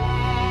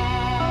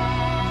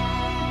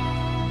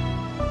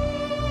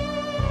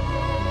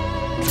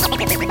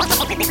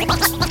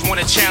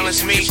Wanna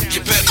challenge me?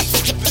 You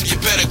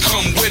better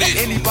come with it.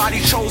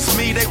 Anybody chose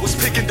me, they was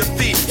picking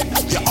defeat.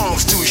 Your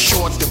arms too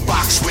short to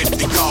box with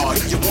the guard.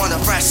 You want a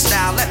fresh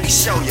style? Let me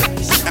show you.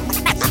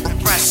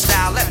 Fresh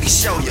style, let me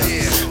show you.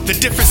 The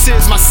difference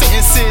is my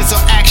sentences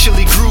are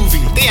actually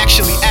groovy. They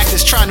actually act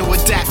as trying to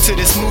adapt to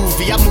this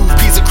movie. I move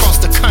beats across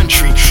the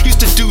country. Used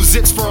to do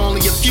zips for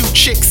only a few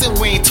chicks, and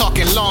we ain't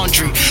talking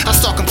laundry. I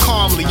stalk them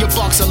calmly, your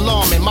bark's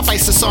alarming. My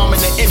vice's arm in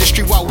the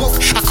industry while woke,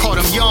 I caught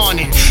him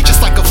yawning.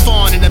 Just like a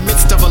fawn in the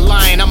midst of a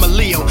lion, I'm a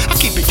Leo. I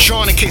keep it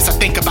drawn in case I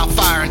think about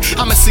firing.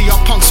 I'ma see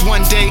y'all punks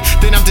one day,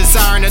 then I'm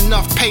desiring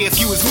enough pay. If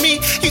you was me,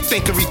 you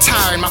think of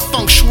retiring. My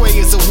feng shui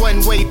is a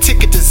one-way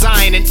ticket to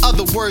Zion. In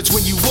other words,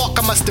 when you walk,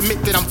 I must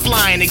admit that I'm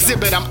flying.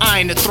 Exhibit, I'm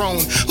eyeing the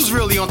throne. Who's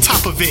really on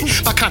top of it?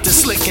 My content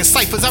slick in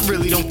ciphers, I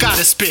really don't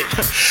gotta spit.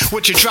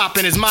 What you're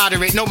dropping is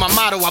moderate. Know my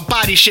motto, I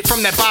body shit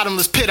from that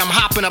bottomless pit. I'm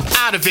hopping up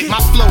out of it. My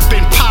flow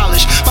been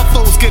polished. My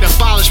foes get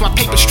abolished. My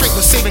paper straight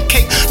when saving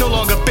cake, no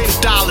longer been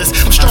dollars.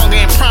 I'm stronger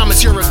and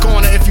promise you're a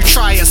goner if you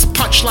try us.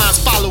 Punchlines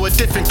follow a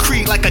different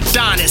creed like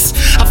Adonis.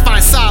 I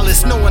find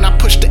solace knowing I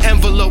push the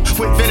envelope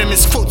with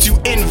venomous quotes you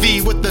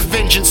envy with the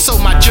vengeance. So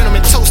my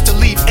gentleman toast to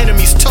leave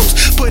enemies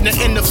toast, putting it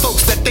in the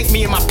folks that think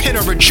me and my pen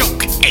are a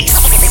joke. Ace.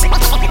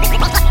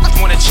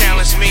 Wanna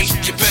challenge me?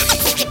 You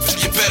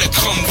better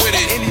come with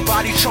it.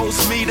 Anybody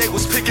chose me, they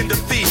was picking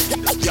defeat.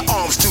 Your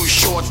arms too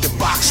short to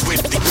box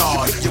with the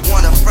guard. You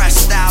want a fresh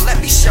style?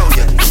 Let me show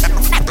you.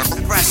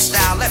 Fresh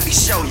style, let me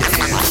show you.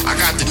 I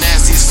got the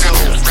nastiest flow.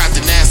 Got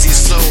the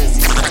nastiest flow.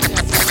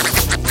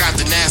 Got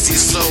the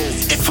nastiest flow.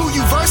 If who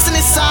you versing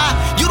inside,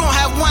 you don't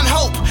have one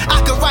hope. I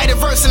could write a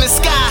verse in the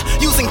sky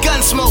using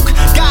gunsmoke.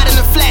 God in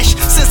the flesh,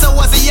 since I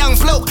was a young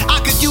bloke,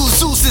 I could use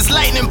Zeus's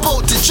lightning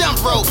bolt to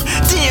jump rope.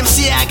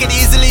 DMC, I could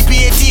easily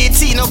be a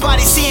deity.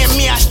 Nobody seeing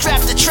me, I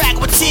strap the track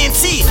with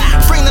TNT.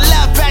 Bring the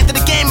love back to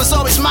the game was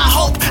always my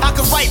hope. I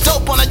could write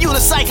dope on a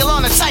unicycle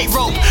on a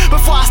tightrope.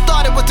 Before I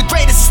started with the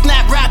greatest of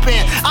snap rapping,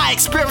 I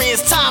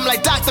experienced time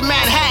like Dr.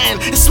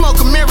 Manhattan. In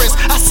smoke and mirrors,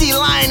 I see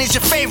lying is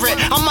your favorite.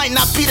 I might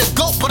not be the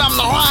GOAT, but I'm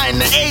the lion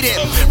that ate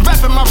it.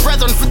 Reppin' my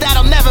brethren, for that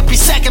I'll never be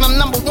second. I'm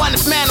number one,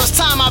 if man was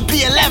time, I'll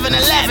be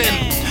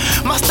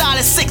 11-11. My style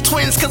is sick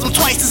twins, cause I'm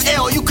twice as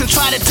ill. You can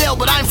try to deal,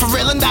 but I'm for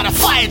real and not a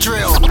fire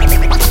drill.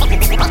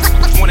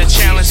 Wanna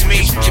challenge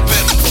me?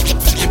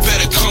 You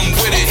better come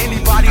with it.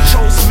 Anybody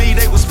chose me,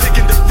 they was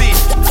picking defeat.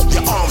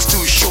 Your arms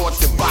too short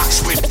to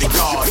box with the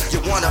guard. You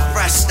want a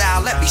fresh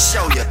style? Let me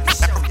show you.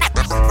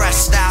 Fresh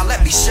style,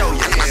 let me show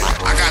you.